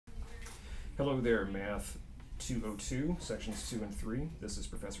Hello there, Math 202, Sections 2 and 3. This is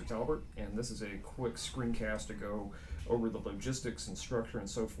Professor Talbert, and this is a quick screencast to go over the logistics and structure and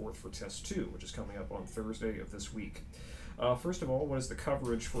so forth for Test 2, which is coming up on Thursday of this week. First of all, what is the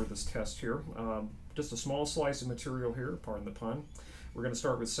coverage for this test here? Just a small slice of material here, pardon the pun. We're going to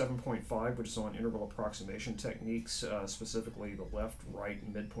start with 7.5, which is on integral approximation techniques, specifically the left, right,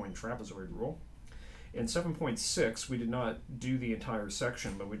 midpoint trapezoid rule. In 7.6, we did not do the entire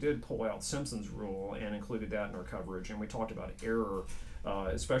section, but we did pull out Simpson's rule and included that in our coverage, and we talked about error,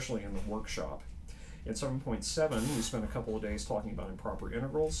 especially in the workshop. In 7.7, we spent a couple of days talking about improper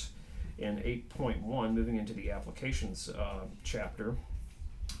integrals. In 8.1, moving into the applications chapter,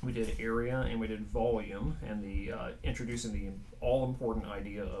 we did area and we did volume, and introducing the all-important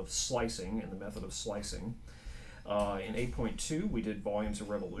idea of slicing and the method of slicing. In 8.2, we did volumes of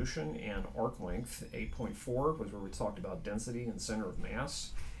revolution and arc length. 8.4 was where we talked about density and center of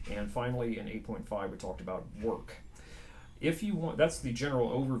mass. And finally, in 8.5, we talked about work. If you want, that's the general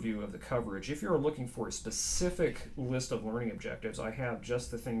overview of the coverage. If you're looking for a specific list of learning objectives, I have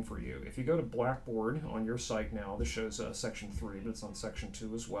just the thing for you. If you go to Blackboard on your site now, this shows Section 3, but it's on Section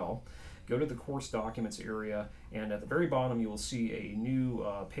 2 as well. Go to the course documents area, and at the very bottom you will see a new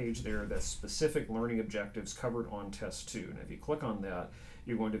page there that's specific learning objectives covered on Test 2. And if you click on that,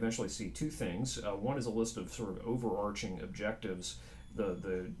 you're going to eventually see two things. One is a list of sort of overarching objectives,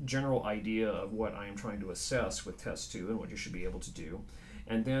 the general idea of what I am trying to assess with Test 2 and what you should be able to do.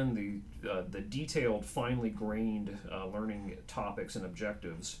 And then the detailed, finely grained learning topics and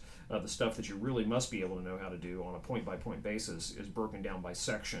objectives, the stuff that you really must be able to know how to do on a point-by-point basis, is broken down by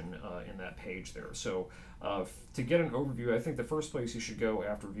section in that page there. So to get an overview, I think the first place you should go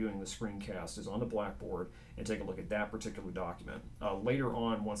after viewing the screencast is onto Blackboard and take a look at that particular document. Later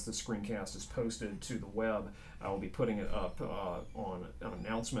on, once the screencast is posted to the web, I will be putting it up on an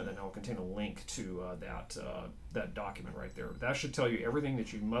announcement, and it will contain a link to that document right there. That should tell you everything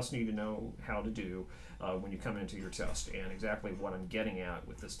that you must need to know how to do when you come into your test, and exactly what I'm getting at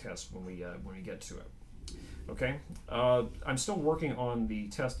with this test when we get to it. Okay, I'm still working on the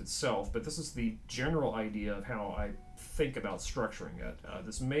test itself, but this is the general idea of how I think about structuring it.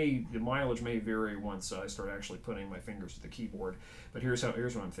 The mileage may vary once I start actually putting my fingers to the keyboard, but here's what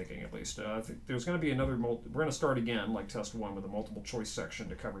I'm thinking at least. There's going to be we're going to start again like Test 1 with a multiple choice section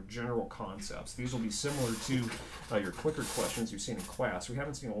to cover general concepts. These will be similar to your clicker questions you've seen in class. We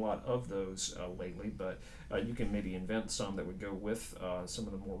haven't seen a lot of those lately, but you can maybe invent some that would go with some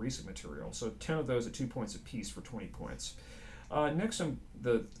of the more recent material. So 10 of those at 2 points apiece for 20 points. Next,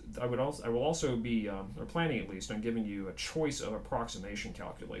 I will also be, or planning at least, on giving you a choice of approximation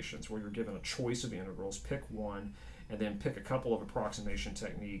calculations, where you're given a choice of integrals. Pick one, and then pick a couple of approximation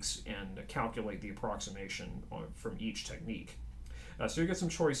techniques and calculate the approximation from each technique. So you get some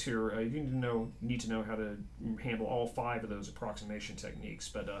choice here. You need to know how to handle all 5 of those approximation techniques,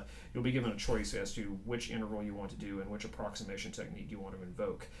 but you'll be given a choice as to which integral you want to do and which approximation technique you want to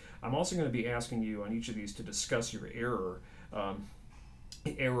invoke. I'm also going to be asking you on each of these to discuss your error.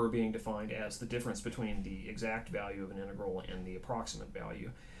 Error being defined as the difference between the exact value of an integral and the approximate value.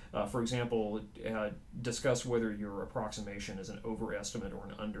 For example, discuss whether your approximation is an overestimate or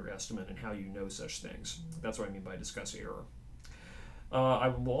an underestimate and how you know such things. That's what I mean by discuss error. I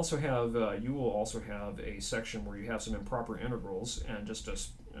will also have, you will also have a section where you have some improper integrals and just a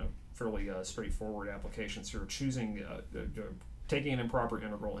fairly straightforward applications here, choosing, taking an improper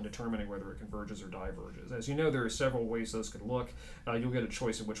integral and determining whether it converges or diverges. As you know, there are several ways those could look. You'll get a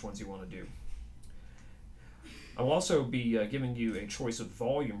choice of which ones you want to do. I will also be giving you a choice of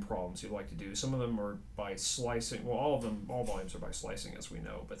volume problems you'd like to do. Some of them are by slicing. Well, all volumes are by slicing, as we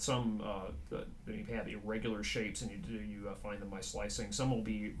know. But some you have irregular shapes, and you find them by slicing. Some will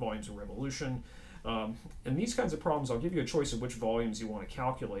be volumes of revolution. And these kinds of problems, I'll give you a choice of which volumes you want to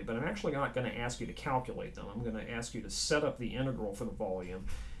calculate. But I'm actually not going to ask you to calculate them. I'm going to ask you to set up the integral for the volume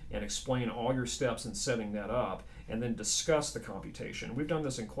and explain all your steps in setting that up, and then discuss the computation. We've done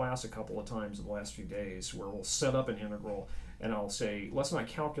this in class a couple of times in the last few days, where we'll set up an integral, and I'll say, let's not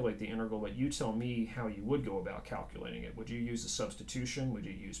calculate the integral, but you tell me how you would go about calculating it. Would you use a substitution? Would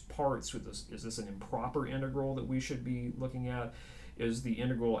you use parts? Is this an improper integral that we should be looking at? Is the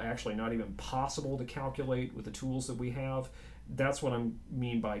integral actually not even possible to calculate with the tools that we have? That's what I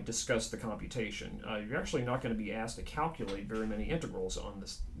mean by discuss the computation. You're actually not going to be asked to calculate very many integrals on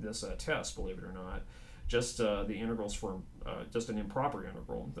this test, believe it or not. Just the integrals for just an improper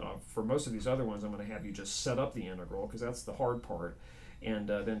integral. For most of these other ones, I'm going to have you just set up the integral, because that's the hard part, and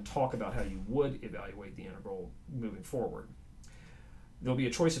then talk about how you would evaluate the integral moving forward. There'll be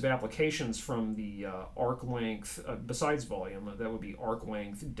a choice of applications from the arc length, besides volume, that would be arc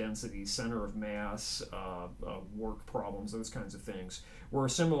length, density, center of mass, work problems, those kinds of things. Where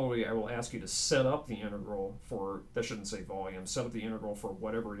similarly, I will ask you to set up the integral for, that shouldn't say volume, set up the integral for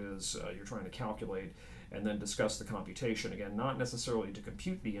whatever it is you're trying to calculate, and then discuss the computation. Again, not necessarily to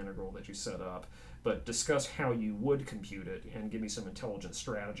compute the integral that you set up, but discuss how you would compute it and give me some intelligent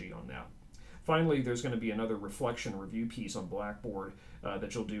strategy on that. Finally, there's going to be another reflection review piece on Blackboard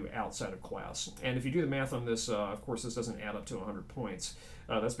that you'll do outside of class. And if you do the math on this, of course, this doesn't add up to 100 points.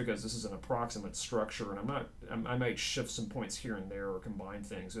 That's because this is an approximate structure, and I might shift some points here and there or combine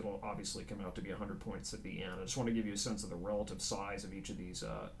things. It'll obviously come out to be 100 points at the end. I just want to give you a sense of the relative size of each of these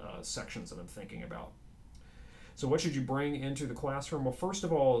sections that I'm thinking about. So what should you bring into the classroom? Well, first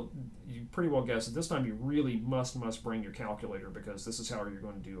of all, you pretty well guessed at this time you really must bring your calculator, because this is how you're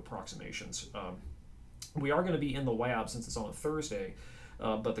going to do approximations. We are going to be in the lab since it's on a Thursday,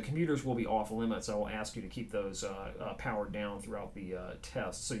 but the computers will be off limits. I will ask you to keep those powered down throughout the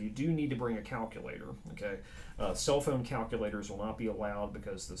test. So you do need to bring a calculator, okay? Cell phone calculators will not be allowed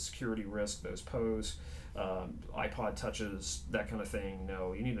because the security risk those pose. iPod touches, that kind of thing,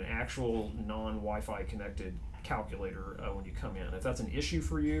 no. You need an actual non-Wi-Fi connected calculator when you come in. If that's an issue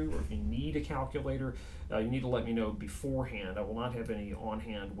for you, or if you need a calculator, you need to let me know beforehand. I will not have any on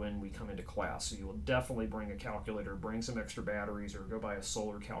hand when we come into class, so you will definitely bring a calculator, bring some extra batteries, or go buy a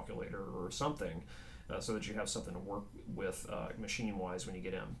solar calculator or something so that you have something to work with machine-wise when you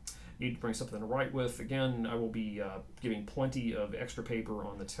get in. You need to bring something to write with. Again, I will be giving plenty of extra paper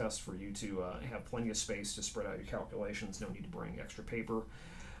on the test for you to have plenty of space to spread out your calculations. No need to bring extra paper.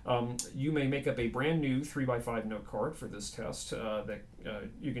 You may make up a brand new 3x5 note card for this test that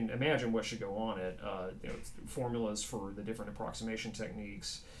you can imagine what should go on it. Formulas for the different approximation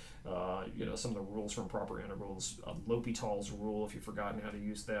techniques, some of the rules for improper integrals, L'Hopital's rule, if you've forgotten how to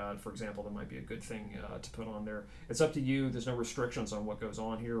use that, for example, that might be a good thing to put on there. It's up to you. There's no restrictions on what goes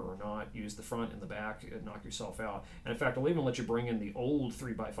on here or not. Use the front and the back and knock yourself out. And in fact, I'll even let you bring in the old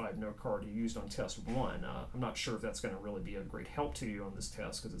 3x5 note card you used on test 1. I'm not sure if that's going to really be a great help to you on this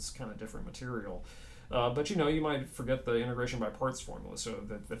test because it's kind of different material. But you might forget the integration by parts formula, so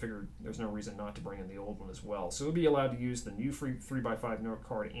I figured there's no reason not to bring in the old one as well. So you'll be allowed to use the new 3x5 note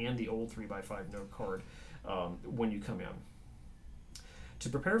card and the old 3x5 note card when you come in. To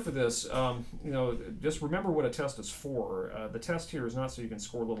prepare for this, just remember what a test is for. The test here is not so you can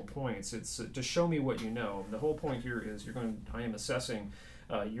score little points. It's to show me what you know. The whole point here is I am assessing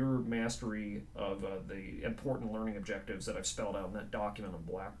your mastery of the important learning objectives that I've spelled out in that document on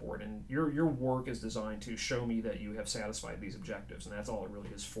Blackboard. And your work is designed to show me that you have satisfied these objectives, and that's all it really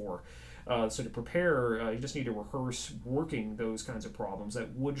is for. So to prepare, you just need to rehearse working those kinds of problems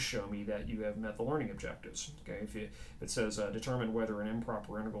that would show me that you have met the learning objectives. Okay, if it says determine whether an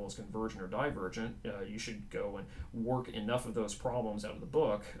improper integral is convergent or divergent, you should go and work enough of those problems out of the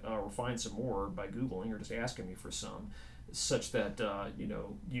book, or find some more by Googling or just asking me for some, such that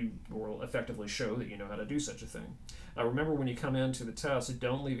you will effectively show that you know how to do such a thing. Remember, when you come into the test,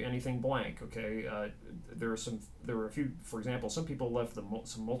 don't leave anything blank. Okay, there are a few. For example, some people left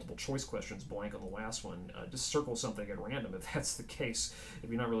some multiple choice questions blank on the last one. Just circle something at random if that's the case. If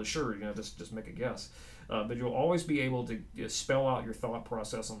you're not really sure, just make a guess. But you'll always be able to spell out your thought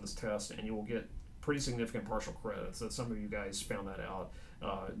process on this test, and you will get pretty significant partial credits. That some of you guys found that out.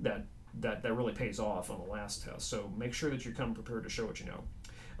 That really pays off on the last test. So make sure that you come prepared to show what you know.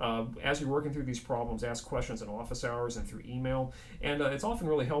 As you're working through these problems, ask questions in office hours and through email. And it's often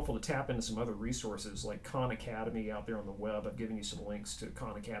really helpful to tap into some other resources like Khan Academy out there on the web. I've given you some links to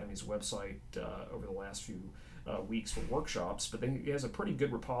Khan Academy's website over the last few weeks for workshops, but it has a pretty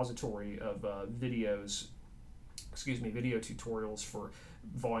good repository of video tutorials for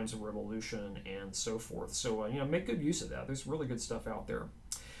volumes of revolution and so forth. So make good use of that. There's really good stuff out there.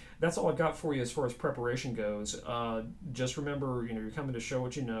 That's all I've got for you as far as preparation goes. Just remember, you're coming to show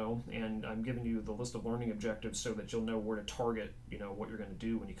what you know, and I'm giving you the list of learning objectives so that you'll know where to target, what you're going to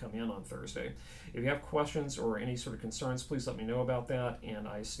do when you come in on Thursday. If you have questions or any sort of concerns, please let me know about that, and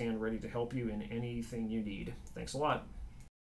I stand ready to help you in anything you need. Thanks a lot.